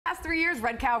23 years,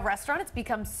 Red Cow Restaurant, it's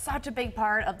become such a big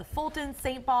part of the Fulton,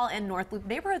 St. Paul, and North Loop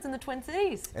neighborhoods in the Twin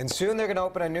Cities. And soon they're going to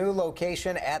open a new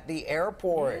location at the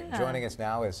airport. Yeah. Joining us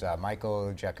now is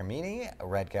Michael Giacomini,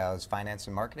 Red Cow's Finance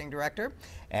and Marketing Director,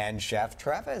 and Chef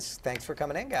Travis. Thanks for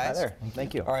coming in, guys. Hi there.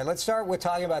 Thank you. All right, let's start with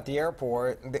talking about the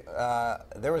airport.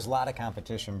 There was a lot of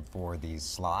competition for these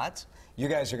slots. You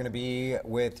guys are going to be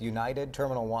with United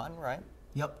Terminal 1, right?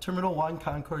 Yep, Terminal 1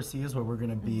 Concourse C is where we're going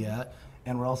to be at,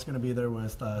 and we're also going to be there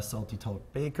with Salty Tote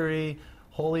Bakery,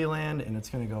 Holy Land, and it's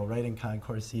going to go right in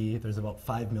Concourse C. There's about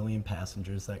 5 million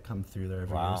passengers that come through there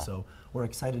every year, so we're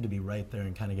excited to be right there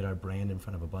and kind of get our brand in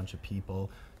front of a bunch of people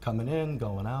coming in,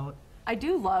 going out. I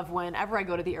do love whenever I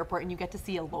go to the airport and you get to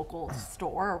see a local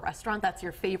store or restaurant that's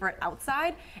your favorite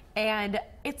outside, and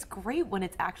it's great when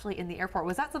it's actually in the airport.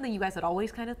 Was that something you guys had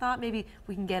always kind of thought, maybe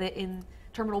we can get it in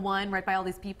Terminal 1 right by all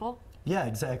these people? Yeah,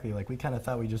 exactly. Like, we kind of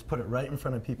thought we'd just put it right in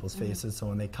front of people's faces, so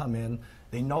when they come in,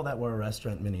 they know that we're a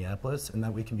restaurant in Minneapolis and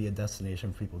that we can be a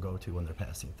destination for people to go to when they're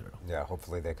passing through. Yeah,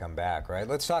 hopefully they come back, right?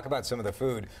 Let's talk about some of the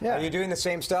food. Yeah. Are you doing the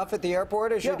same stuff at the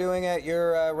airport as you're doing at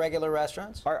your regular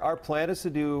restaurants? Our plan is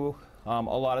to do a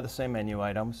lot of the same menu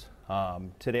items.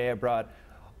 Today I brought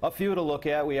a few to look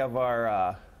at. We have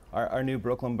our new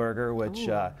Brooklyn burger, which...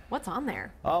 what's on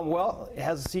there? Well, it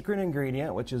has a secret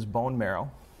ingredient, which is bone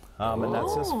marrow. And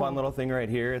that's this fun little thing right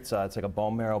here. It's like a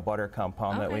bone marrow butter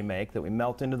compound that we make, that we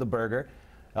melt into the burger.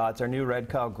 It's our new Red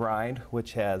Cow grind,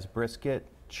 which has brisket,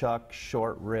 chuck,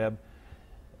 short rib,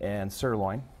 and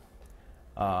sirloin.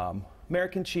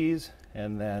 American cheese,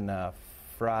 and then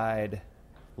fried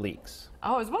leeks.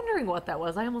 Oh, I was wondering what that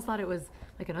was. I almost thought it was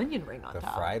like an onion ring on top. The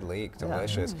fried leek,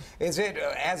 delicious. Is it,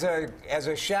 as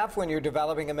a chef, when you're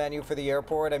developing a menu for the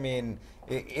airport, I mean,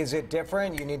 is it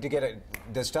different? You need to get it,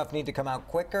 does stuff need to come out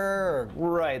quicker? Or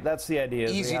right, that's the idea.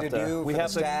 Easy to do for the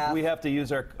staff? We have to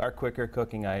use our quicker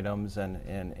cooking items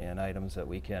and items that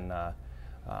we can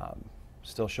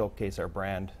still showcase our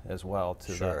brand as well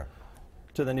to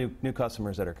the new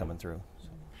customers that are coming through.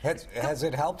 Has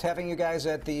it helped having you guys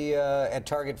at the at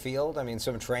Target Field? I mean,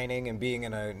 some training and being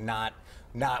in a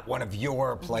not one of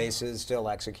your places, still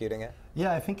executing it?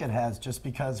 Yeah, I think it has, just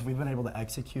because we've been able to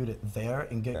execute it there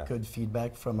and get good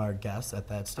feedback from our guests at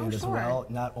that stand as well,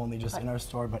 not only just in our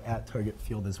store, but at Target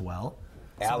Field as well.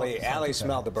 Allie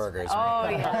smelled the burgers. Oh,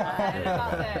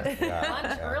 yeah.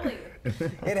 Lunch early.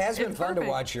 It has been fun to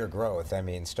watch your growth. I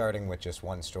mean, starting with just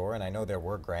one store, and I know there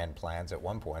were grand plans at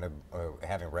one point of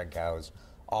having Red Cows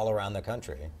all around the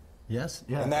country. Yes,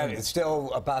 yeah. And that is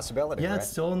still a possibility, yeah, right? it's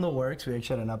still in the works. We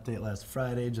actually had an update last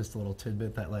Friday, just a little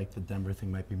tidbit that, like, the Denver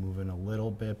thing might be moving a little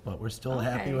bit, but we're still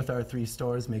happy with our 3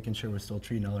 stores, making sure we're still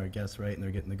treating all our guests right and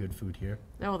they're getting the good food here.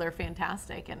 Oh, they're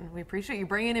fantastic, and we appreciate you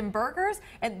bringing in burgers.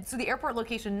 And so the airport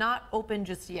location not open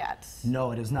just yet?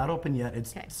 No, it is not open yet.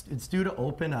 It's due to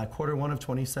open Q1 of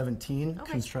 2017.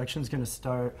 Construction's going to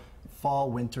start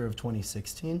fall, winter of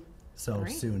 2016. So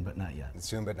soon, but not yet.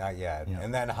 Soon, but not yet. Yeah.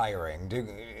 And then hiring.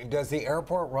 Does the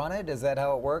airport run it? Is that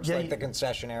how it works? Like the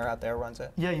concessionaire out there runs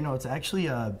it? Yeah, you know, it's actually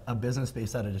a business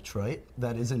based out of Detroit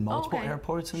that is in multiple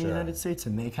airports in the United States,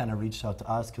 and they kind of reached out to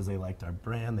us because they liked our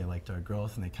brand, they liked our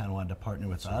growth, and they kind of wanted to partner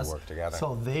with us. Work together.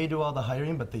 So they do all the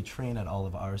hiring, but they train at all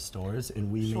of our stores,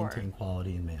 and we maintain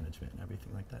quality and management and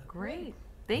everything like that. Great.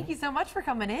 Thank you so much for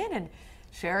coming in and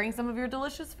sharing some of your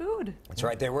delicious food. That's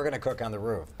right. They were going to cook on the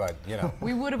roof, but, you know.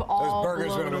 We would have all those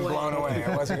burgers would have been blown away.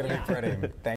 It wasn't going to be pretty.